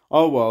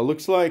 well,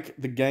 looks like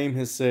the game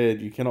has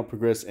said you cannot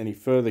progress any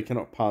further,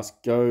 cannot pass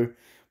go.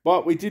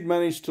 But we did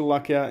manage to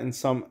luck out in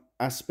some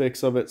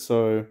aspects of it,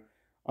 so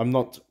I'm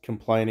not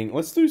complaining.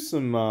 Let's do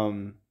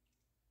some...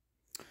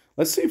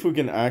 let's see if we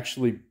can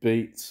actually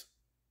beat...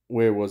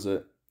 Where was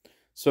it?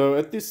 So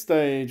at this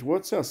stage,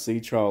 what's our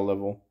sea trial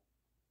level?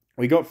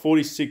 We got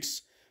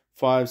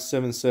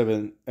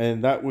 46,577,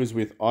 and that was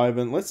with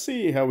Ivan. Let's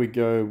see how we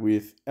go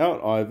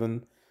without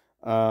Ivan.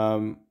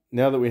 Now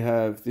that we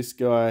have this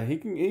guy,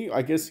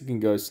 I guess he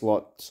can go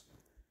slot.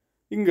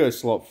 He can go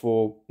slot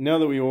 4. Now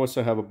that we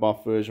also have a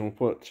buff version, we'll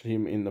put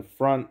him in the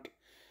front.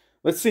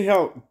 Let's see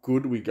how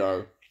good we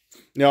go.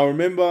 Now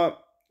remember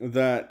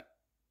that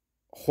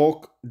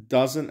Hawk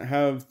doesn't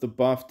have the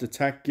buffed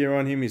attack gear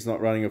on him. He's not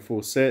running a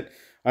full set.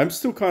 I'm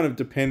still kind of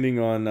depending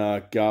on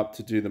Garp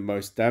to do the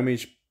most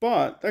damage,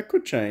 but that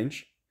could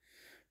change.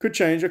 Could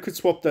change. I could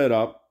swap that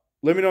up.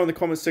 Let me know in the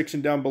comment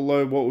section down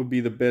below what would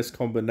be the best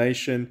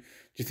combination.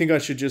 Do you think I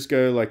should just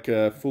go like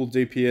full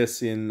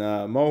DPS in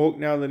Mohawk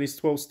now that he's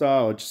 12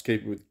 star, or just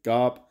keep it with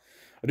Garp?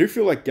 I do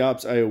feel like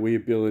Garp's AoE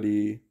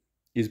ability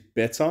is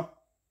better.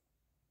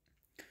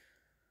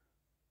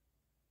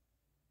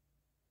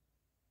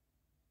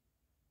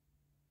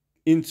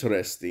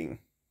 Interesting.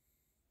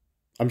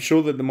 I'm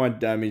sure that my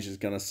damage is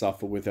going to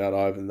suffer without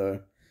Ivan,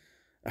 though.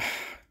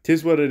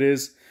 Tis what it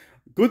is.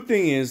 Good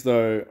thing is,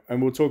 though, and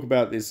we'll talk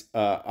about this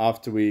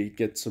after we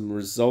get some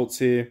results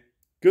here.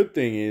 Good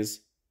thing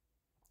is,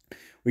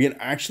 we can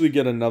actually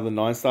get another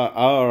 9-star.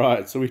 All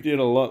right, so we did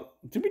a lot.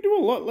 Did we do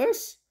a lot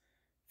less?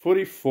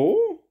 44?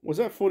 Was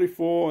that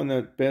 44? And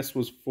the best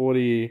was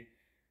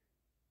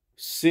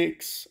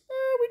 46.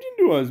 We didn't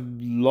do a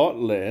lot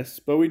less,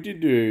 but we did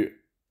do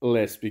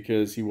less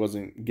because he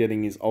wasn't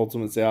getting his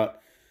ultimates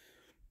out.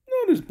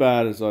 Not as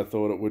bad as I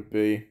thought it would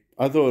be.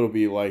 I thought it would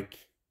be like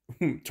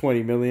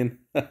 20 million.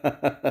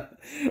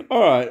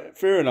 Alright,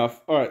 fair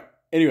enough. Alright,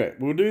 anyway,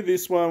 we'll do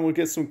this one. We'll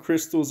get some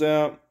crystals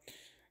out.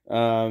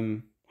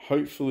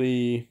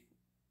 Hopefully,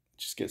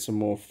 just get some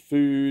more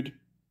food.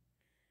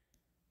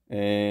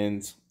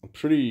 And I'm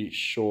pretty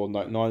sure,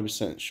 like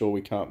 90% sure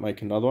we can't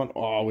make another one.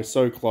 Oh, we're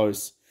so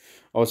close.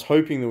 I was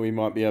hoping that we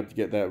might be able to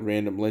get that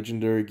random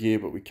legendary gear,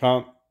 but we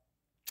can't.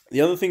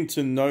 The other thing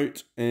to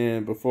note,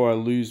 and before I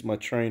lose my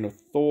train of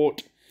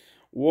thought,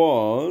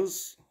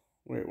 was,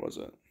 where was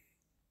it?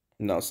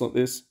 No, it's not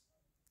this.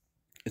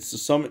 It's the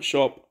Summit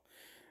Shop.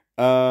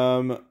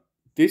 Um,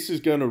 this is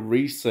going to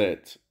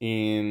reset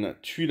in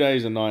 2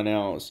 days and 9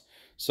 hours.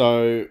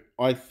 So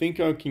I think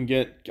I can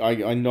get.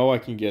 I know I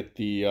can get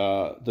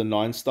the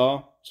 9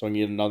 star. So I can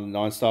get another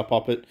 9 star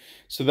puppet.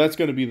 So that's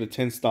going to be the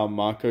 10 star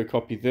Marco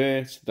copy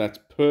there. So that's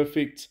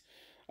perfect.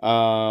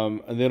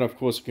 And then of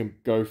course you can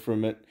go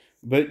from it.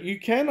 But you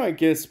can, I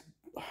guess.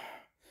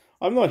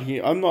 I'm not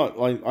here. I'm not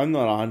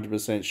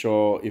 100%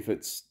 sure if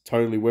it's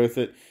totally worth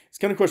it. It's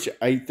going to cost you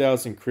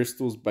 8,000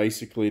 crystals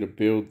basically to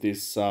build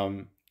this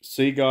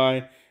sea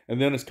guy,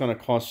 and then it's going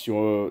to cost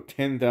you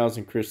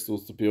 10,000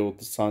 crystals to build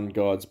the Sun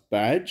God's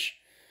badge.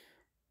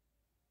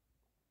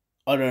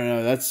 I don't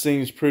know. That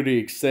seems pretty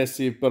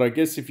excessive, but I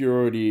guess if you're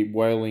already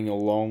whaling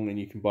along and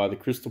you can buy the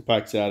crystal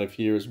packs out of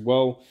here as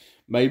well,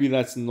 maybe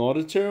that's not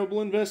a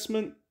terrible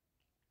investment.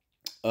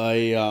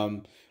 I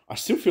um I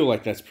still feel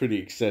like that's pretty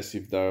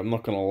excessive though, I'm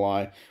not gonna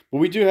lie. But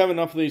we do have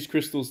enough of these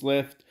crystals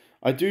left.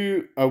 I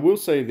will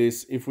say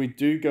this, if we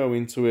do go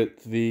into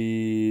it,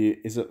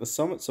 is it the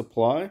Summit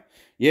Supply?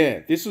 Yeah,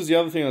 this was the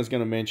other thing I was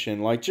gonna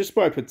mention. Like just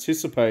by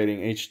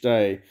participating each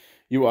day,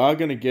 you are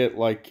gonna get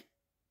like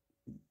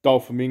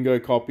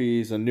Doflamingo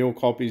copies and nil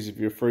copies if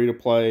you're free to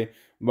play.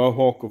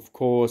 Mohawk, of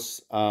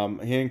course.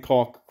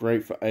 Hancock,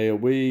 great for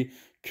AoE.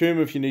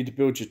 Kuma if you need to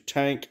build your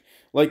tank.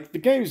 Like, the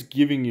game's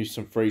giving you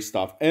some free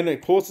stuff. And,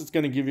 of course, it's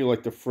going to give you,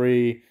 like, the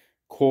free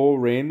core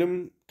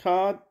random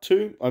card,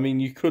 too. I mean,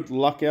 you could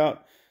luck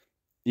out.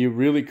 You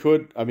really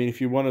could. I mean,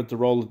 if you wanted to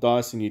roll the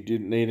dice and you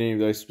didn't need any of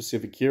those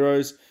specific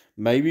heroes,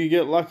 maybe you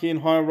get lucky in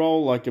high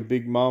roll, like a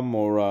Big Mum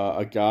or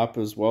a Garp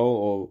as well,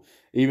 or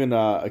even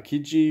a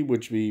Kiji,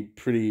 which would be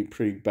pretty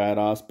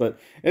badass. But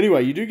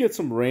anyway, you do get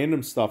some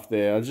random stuff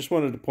there. I just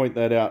wanted to point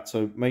that out,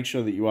 so make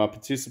sure that you are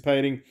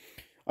participating.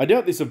 I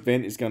doubt this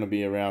event is going to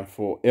be around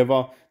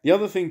forever. The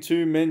other thing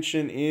to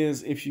mention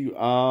is if you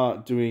are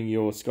doing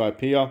your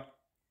Skypiea,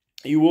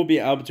 you will be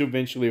able to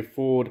eventually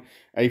afford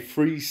a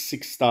free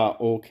 6 star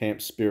all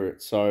camp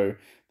spirit. So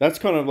that's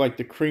kind of like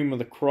the cream of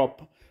the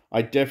crop.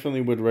 I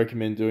definitely would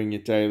recommend doing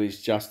your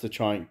dailies just to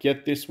try and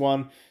get this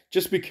one.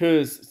 Just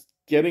because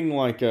getting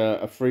like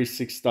a free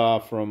 6 star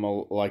from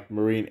a like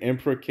Marine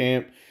Emperor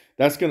camp,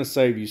 that's going to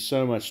save you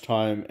so much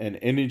time and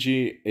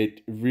energy.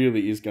 It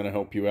really is going to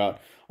help you out.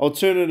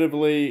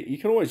 Alternatively, you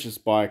can always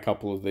just buy a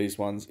couple of these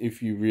ones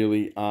if you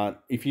really aren't.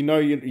 If you know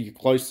you're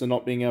close to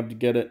not being able to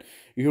get it,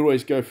 you could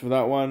always go for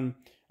that one.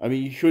 I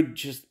mean, you could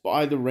just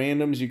buy the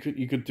randoms. You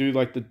could do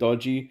like the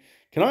dodgy.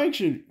 Can I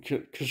actually?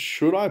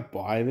 Should I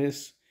buy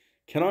this?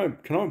 Can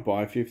I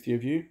buy 50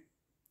 of you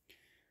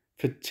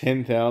for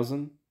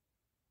 10,000?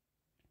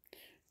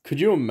 Could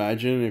you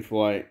imagine if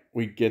like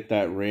we get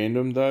that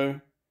random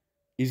though?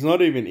 He's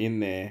not even in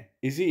there.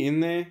 Is he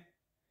in there?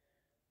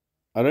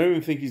 I don't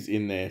even think he's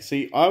in there.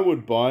 See, I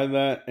would buy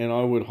that and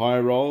I would high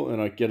roll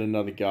and I'd get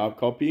another Garb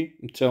copy.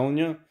 I'm telling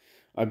you.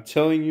 I'm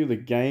telling you the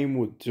game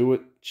would do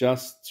it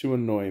just to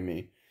annoy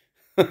me.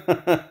 But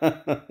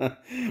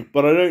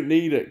I don't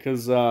need it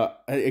because,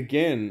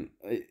 again,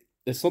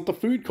 it's not the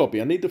food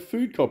copy. I need the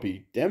food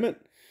copy. Damn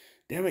it.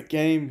 Damn it,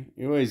 game.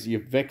 You're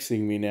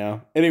vexing me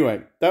now.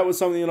 Anyway, that was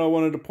something that I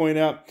wanted to point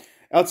out.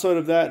 Outside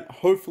of that,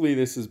 hopefully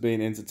this has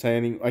been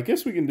entertaining. I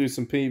guess we can do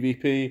some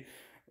PvP.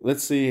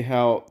 Let's see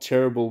how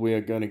terrible we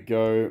are going to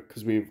go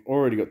because we've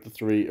already got the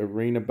 3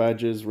 arena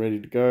badges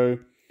ready to go.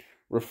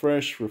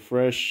 Refresh,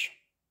 refresh.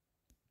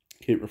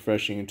 Keep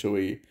refreshing until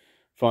we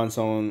find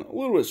someone a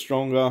little bit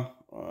stronger.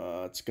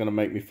 It's going to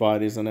make me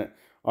fight, isn't it?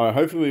 All right,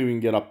 hopefully we can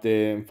get up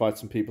there and fight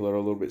some people that are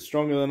a little bit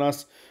stronger than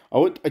us.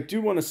 I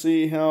do want to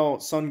see how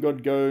Sun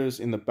God goes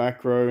in the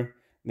back row.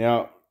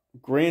 Now,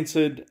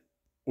 granted,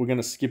 we're going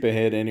to skip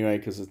ahead anyway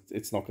because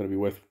it's not going to be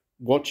worth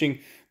watching.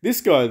 This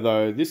guy,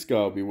 though, this guy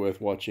will be worth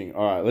watching.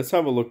 All right, let's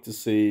have a look to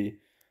see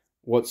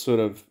what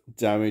sort of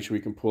damage we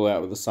can pull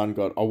out with the Sun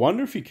God. I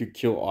wonder if he could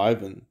kill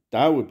Ivan.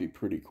 That would be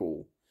pretty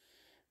cool.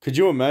 Could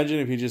you imagine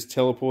if he just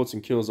teleports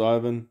and kills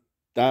Ivan?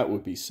 That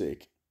would be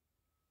sick.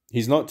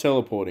 He's not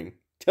teleporting.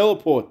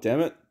 Teleport,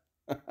 damn it.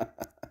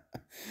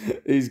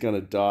 He's going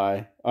to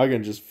die. I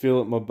can just feel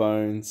it in my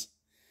bones.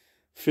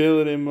 Feel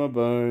it in my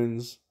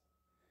bones.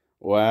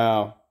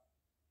 Wow.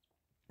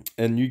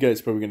 And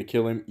Newgate's probably going to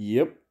kill him.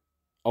 Yep.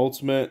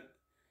 Ultimate.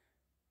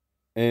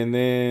 And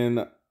then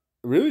it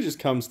really just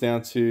comes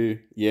down to,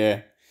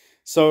 yeah.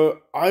 So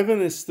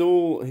Ivan is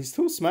he's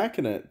still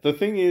smacking it. The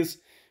thing is,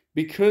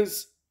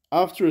 because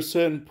after a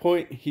certain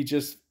point, he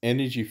just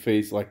energy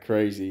feeds like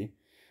crazy.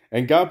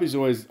 And Garp is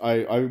always,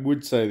 I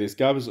would say this,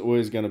 Garp is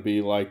always going to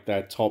be like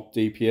that top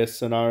DPS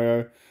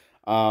scenario.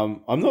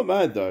 I'm not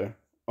mad though.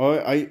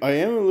 I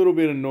am a little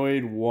bit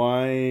annoyed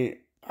why...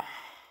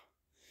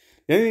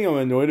 The only thing I'm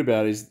annoyed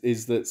about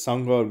is that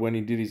Sun God, when he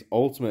did his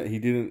ultimate, he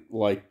didn't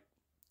like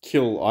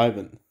kill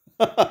Ivan.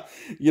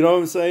 You know what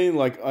I'm saying?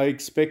 Like, I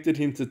expected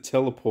him to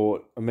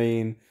teleport. I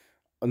mean,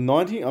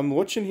 90, I'm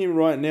watching him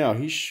right now.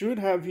 He should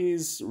have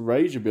his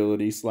rage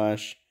ability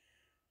slash...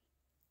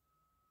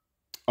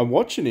 I'm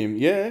watching him.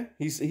 Yeah,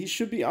 he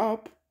should be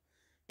up.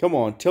 Come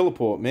on,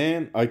 teleport,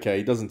 man. Okay,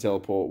 he doesn't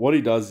teleport. What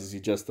he does is he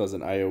just does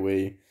an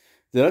AoE.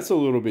 That's a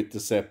little bit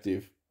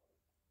deceptive.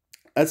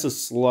 That's a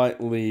slight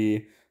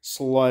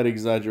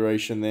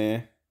exaggeration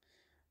there.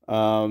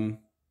 Um,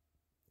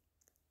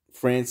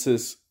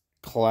 Francis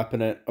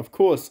clapping it. Of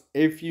course,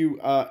 if you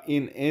are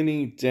in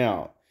any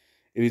doubt,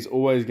 it is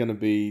always going to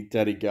be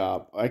Daddy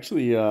Garp.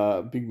 Actually,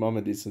 Big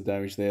Mama did some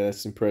damage there.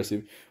 That's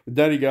impressive. But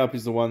Daddy Garp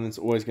is the one that's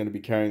always going to be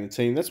carrying the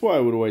team. That's why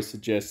I would always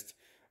suggest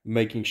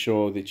making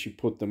sure that you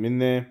put them in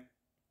there.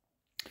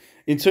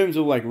 In terms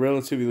of like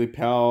relatively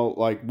power,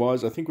 like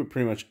wise, I think we're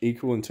pretty much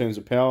equal in terms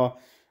of power.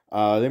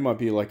 They might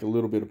be like a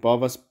little bit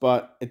above us,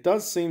 but it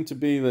does seem to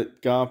be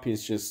that Garp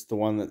is just the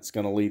one that's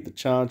going to lead the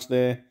charge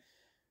there.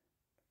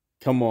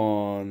 Come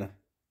on.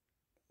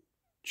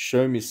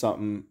 Show me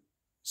something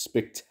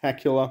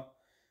spectacular.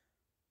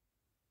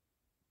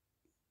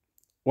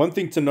 One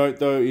thing to note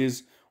though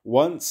is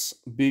once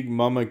Big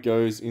Mama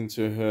goes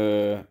into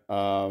her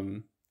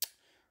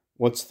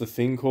what's the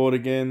thing called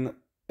again?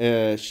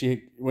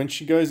 When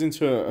she goes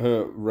into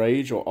her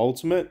rage or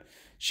ultimate,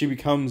 she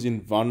becomes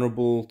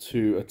invulnerable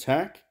to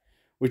attack,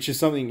 which is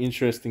something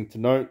interesting to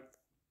note.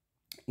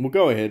 We'll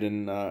go ahead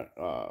and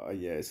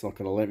yeah, it's not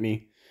gonna let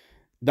me.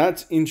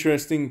 That's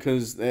interesting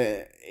because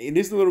it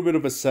is a little bit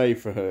of a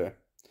save for her.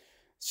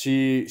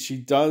 She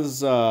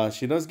does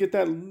get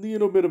that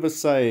little bit of a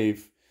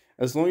save.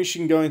 As long as she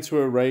can go into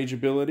her rage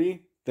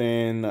ability,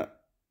 then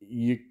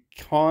you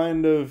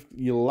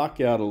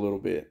luck out a little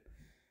bit.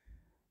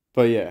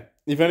 But yeah,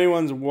 if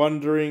anyone's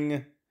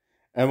wondering,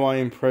 am I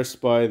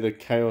impressed by the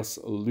Chaos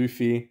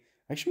Luffy?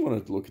 I actually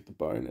wanted to look at the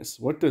bonus.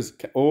 What does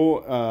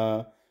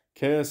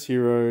Chaos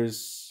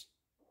Heroes?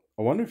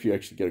 I wonder if you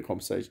actually get a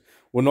compensation.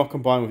 Will not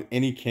combine with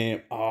any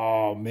camp.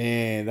 Oh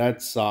man,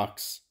 that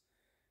sucks.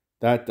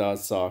 That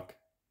does suck.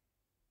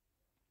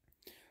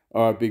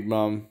 All right, Big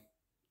Mum,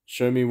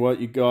 show me what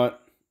you got.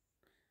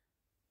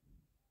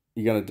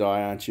 You're gonna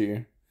die, aren't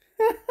you?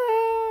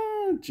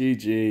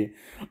 GG.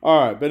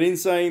 All right, but in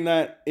saying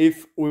that,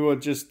 if we were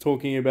just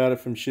talking about it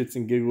from shits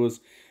and giggles,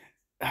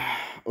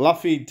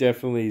 Luffy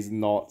definitely is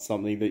not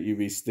something that you'll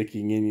be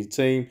sticking in your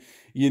team.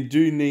 You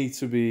do need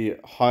to be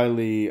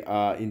highly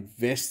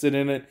invested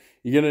in it.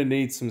 You're going to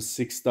need some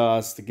 6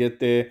 stars to get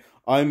there.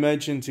 I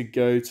imagine to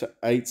go to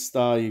 8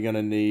 star, you're going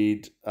to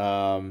need...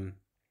 I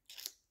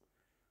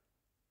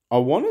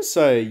want to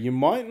say you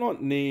might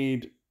not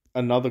need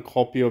another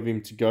copy of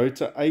him to go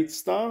to 8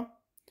 star,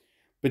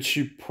 but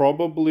you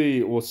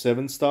probably... or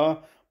 7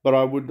 star. But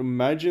I would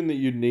imagine that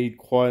you'd need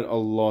quite a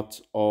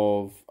lot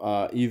of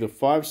either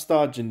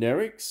 5-star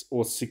generics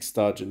or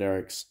 6-star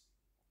generics.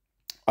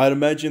 I'd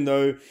imagine,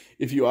 though,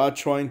 if you are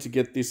trying to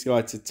get this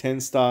guy to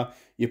 10-star,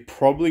 you're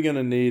probably going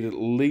to need at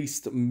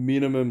least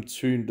minimum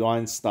 2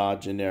 9-star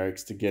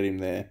generics to get him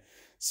there.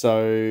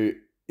 So,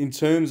 in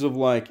terms of,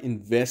 like,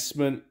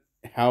 investment,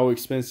 how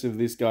expensive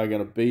this guy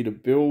going to be to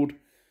build,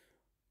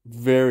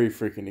 very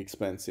freaking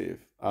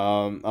expensive.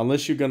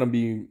 Unless you're going to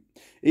be...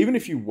 even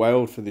if you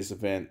wailed for this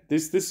event,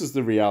 this is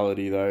the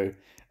reality, though.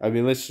 I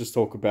mean, let's just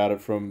talk about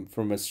it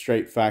from a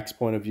straight facts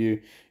point of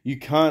view. You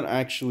can't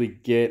actually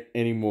get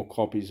any more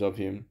copies of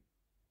him.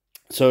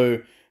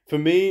 So for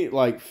me,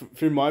 like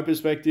from my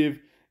perspective,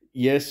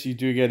 yes, you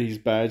do get his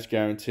badge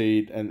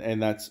guaranteed,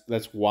 and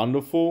that's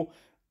wonderful.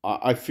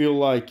 I feel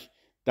like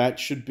that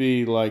should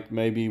be like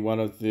maybe one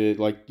of the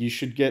like you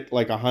should get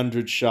like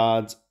 100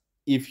 shards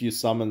if you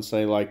summon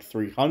say like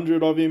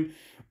 300 of him,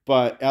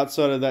 but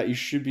outside of that, you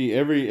should be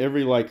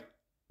every like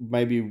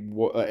maybe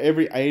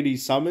every 80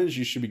 summons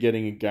you should be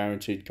getting a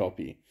guaranteed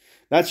copy.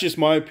 That's just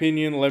my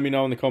opinion. Let me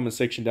know in the comment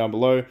section down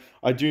below.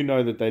 I do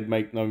know that they'd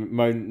make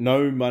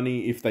no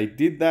money if they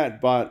did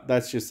that, but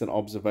that's just an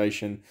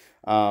observation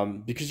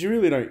because you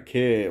really don't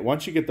care.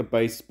 Once you get the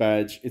base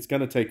badge, it's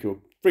going to take you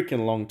a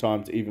freaking long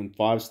time to even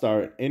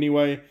 5-star it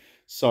anyway.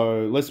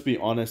 So let's be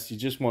honest, you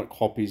just want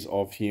copies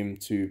of him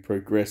to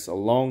progress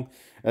along,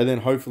 and then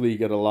hopefully you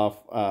get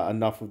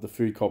enough of the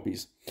food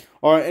copies.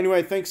 All right,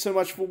 anyway, thanks so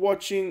much for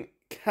watching.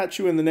 Catch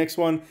you in the next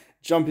one.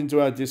 Jump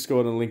into our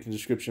Discord and link in the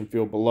description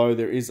field below.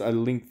 There is a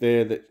link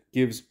there that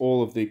gives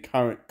all of the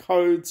current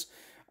codes.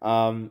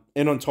 And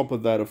on top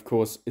of that, of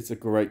course, it's a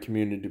great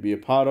community to be a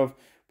part of.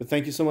 But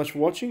thank you so much for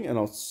watching, and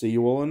I'll see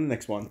you all in the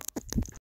next one.